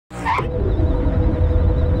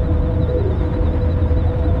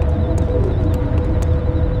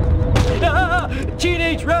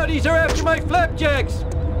These rowdies are after my flapjacks!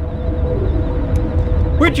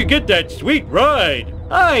 Where'd you get that sweet ride?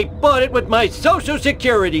 I bought it with my Social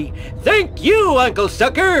Security. Thank you, Uncle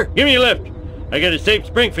Sucker! Give me a lift. I gotta save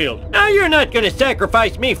Springfield. Now you're not gonna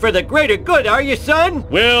sacrifice me for the greater good, are you, son?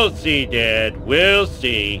 We'll see, Dad. We'll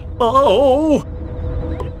see. Oh!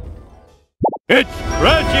 It's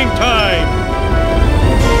crashing time!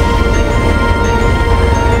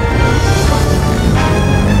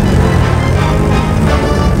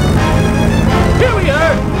 Here we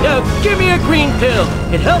are! Now give me a green pill.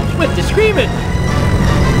 It helps with the screaming.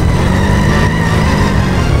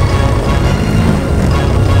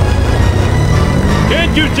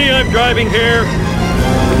 Can't you see I'm driving here?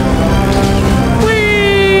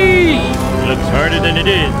 Whee! Looks harder than it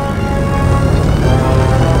is.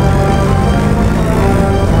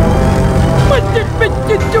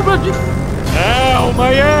 Ow,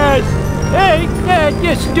 my ass! Hey, Dad,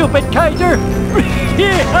 you stupid Kaiser!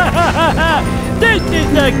 This is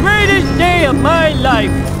the greatest day of my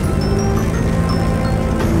life!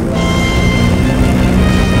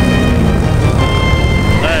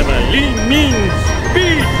 I'm a lean, mean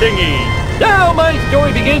speed thingy. Now my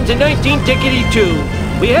story begins in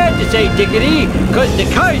 19-tickety-2. We had to say tickety, because the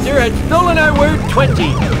Kaiser had stolen our word 20.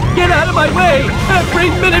 Get out of my way! Every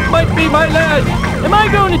minute might be my last! Am I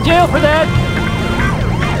going to jail for that?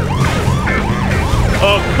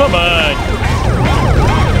 Oh, come on.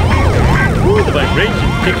 Ooh, the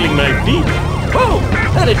vibration's tickling my feet. Oh,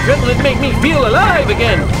 that adrenaline made me feel alive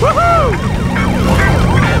again! Woohoo!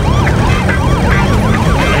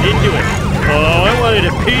 I didn't do it. Oh, I wanted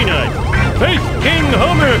a peanut. Face King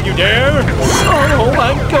Homer if you dare. Oh,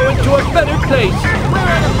 I'm going to a better place. Where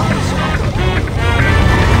are the police?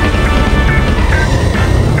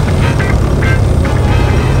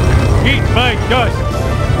 Eat my dust.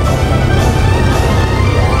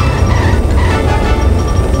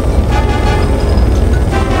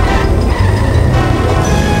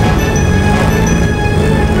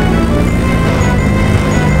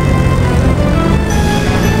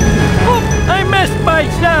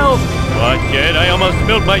 Myself! Watch it, I almost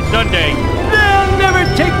spilled my sundae. They'll never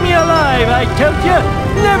take me alive, I told you!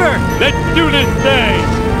 Never! Let's do this thing!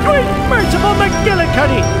 Sweet merciful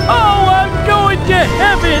McGillicuddy! Oh, I'm going to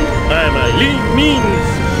heaven! I'm a lean, mean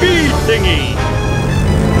speed thingy.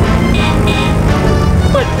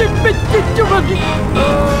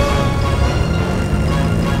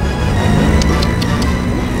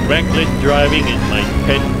 Reckless driving is my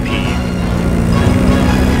pet peeve.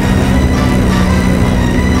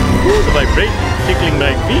 Ooh, the vibration's tickling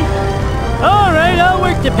my feet. All right, I'll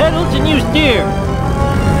work the pedals and you steer.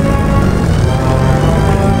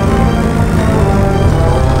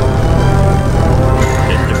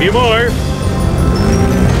 Just a few more.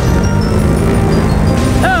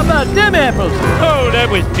 How about them apples? Oh, that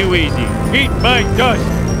was too easy. Eat my dust.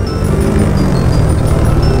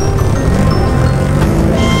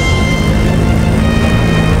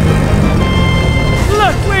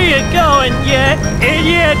 Look where you're going, you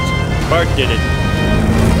idiot! Bart did it.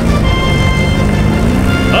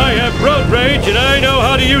 I have road rage and I know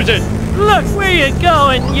how to use it. Look where you're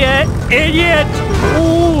going, you idiot!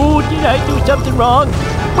 Ooh, did I do something wrong?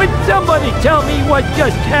 Would somebody tell me what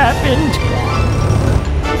just happened?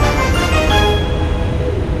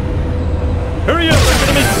 Hurry up, I'm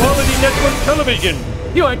gonna miss quality network television.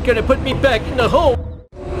 You aren't gonna put me back in the hole.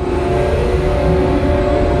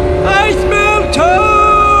 I smell toad!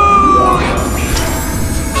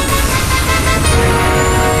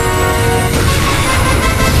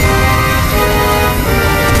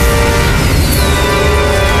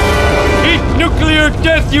 Nuclear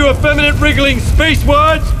death, you effeminate wriggling space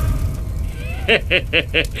wads!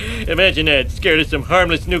 Imagine that, scared of some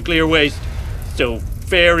harmless nuclear waste. So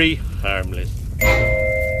very harmless.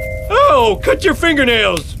 Oh, cut your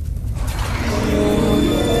fingernails!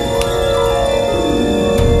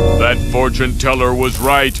 That fortune teller was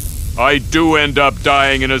right. I do end up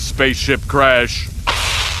dying in a spaceship crash.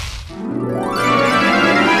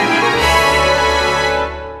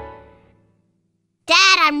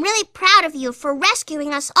 I'm really proud of you for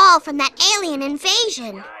rescuing us all from that alien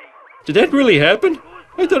invasion. Did that really happen?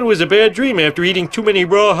 I thought it was a bad dream after eating too many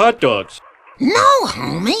raw hot dogs. No,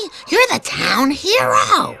 homie. You're the town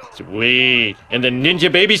hero. Sweet. And the ninja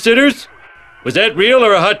babysitters? Was that real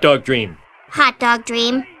or a hot dog dream? Hot dog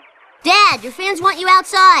dream. Dad, your fans want you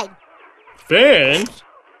outside. Fans?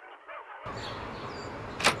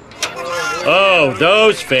 Oh,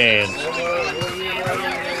 those fans.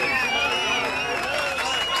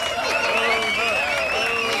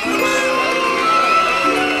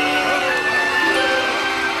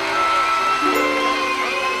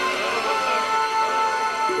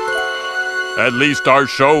 At least our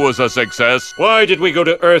show was a success. Why did we go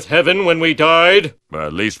to Earth Heaven when we died?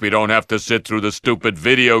 At least we don't have to sit through the stupid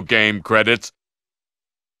video game credits.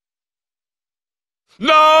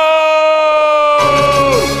 No!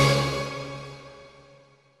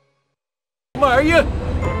 Are you?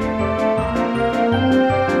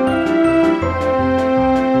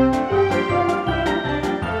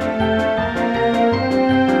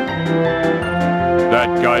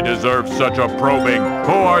 That guy deserves such a probing.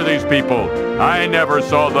 Who are these people? I never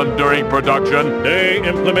saw them during production. They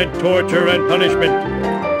implement torture and punishment.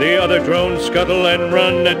 The other drones scuttle and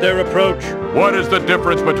run at their approach. What is the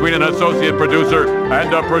difference between an associate producer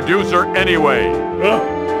and a producer anyway?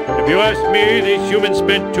 If you ask me, these humans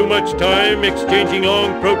spent too much time exchanging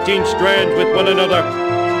long protein strands with one another.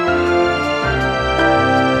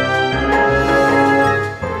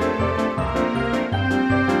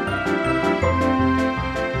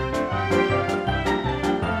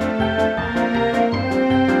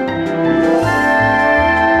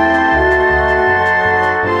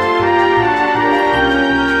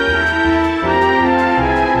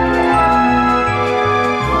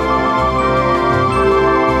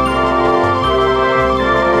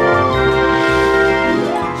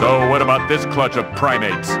 This clutch of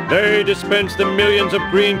primates. They dispense the millions of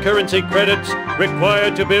green currency credits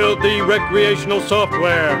required to build the recreational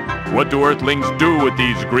software. What do Earthlings do with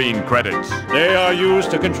these green credits? They are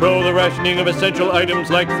used to control the rationing of essential items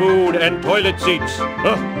like food and toilet seats.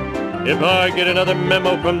 If I get another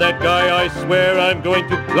memo from that guy, I swear I'm going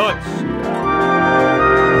to Glutz.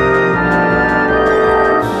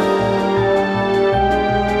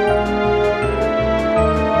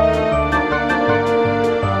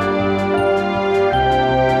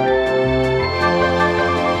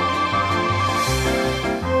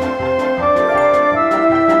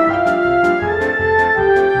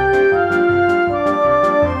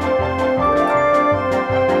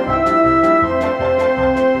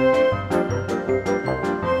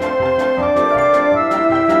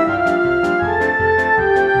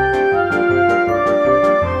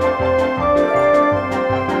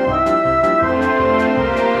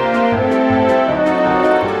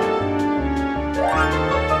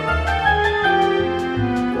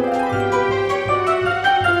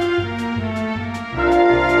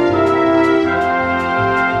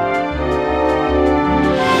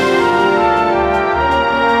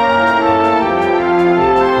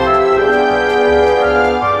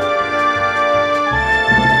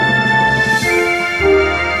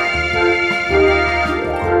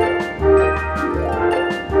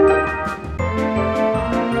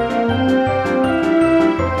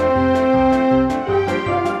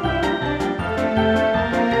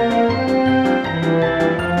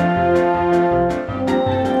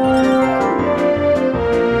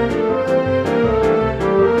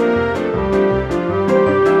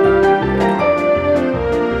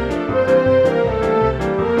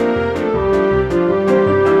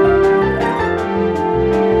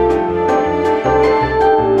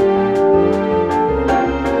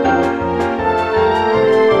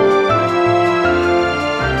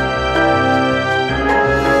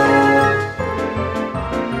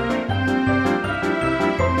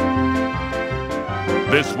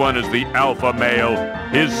 This one is the alpha male.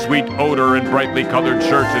 His sweet odor and brightly colored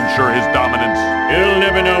shirts ensure his dominance. He'll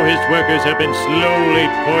never know his workers have been slowly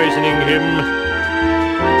poisoning him.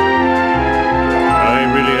 I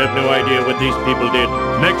really have no idea what these people did.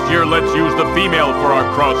 Next year, let's use the female for our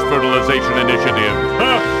cross-fertilization initiative.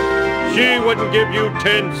 Ha! She wouldn't give you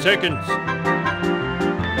 10 seconds.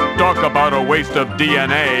 Talk about a waste of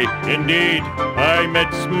DNA. Indeed. I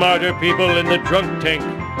met smarter people in the drunk tank.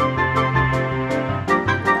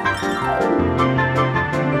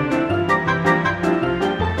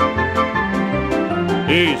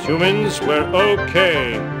 These humans were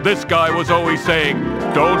okay. This guy was always saying,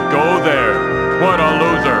 "Don't go there." What a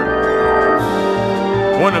loser.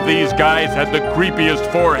 One of these guys had the creepiest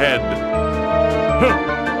forehead.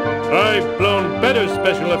 I've blown better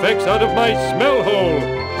special effects out of my smell hole.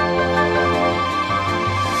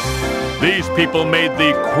 These people made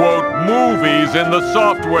the, quote, movies in the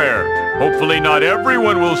software. Hopefully not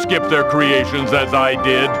everyone will skip their creations as I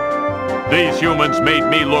did. These humans made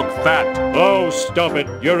me look fat. Oh, stop it.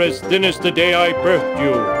 You're as thin as the day I birthed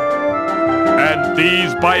you. And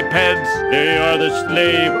these bipeds? They are the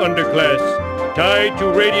slave underclass, tied to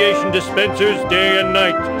radiation dispensers day and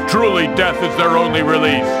night. Truly, death is their only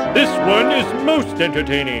release. This one is most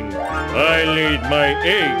entertaining. I laid my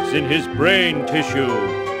eggs in his brain tissue.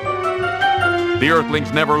 The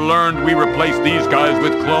Earthlings never learned we replaced these guys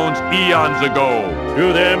with clones eons ago.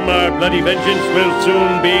 Through them, our bloody vengeance will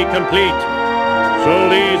soon be complete. So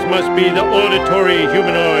these must be the auditory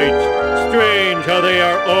humanoids. Strange how they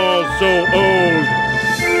are all so old.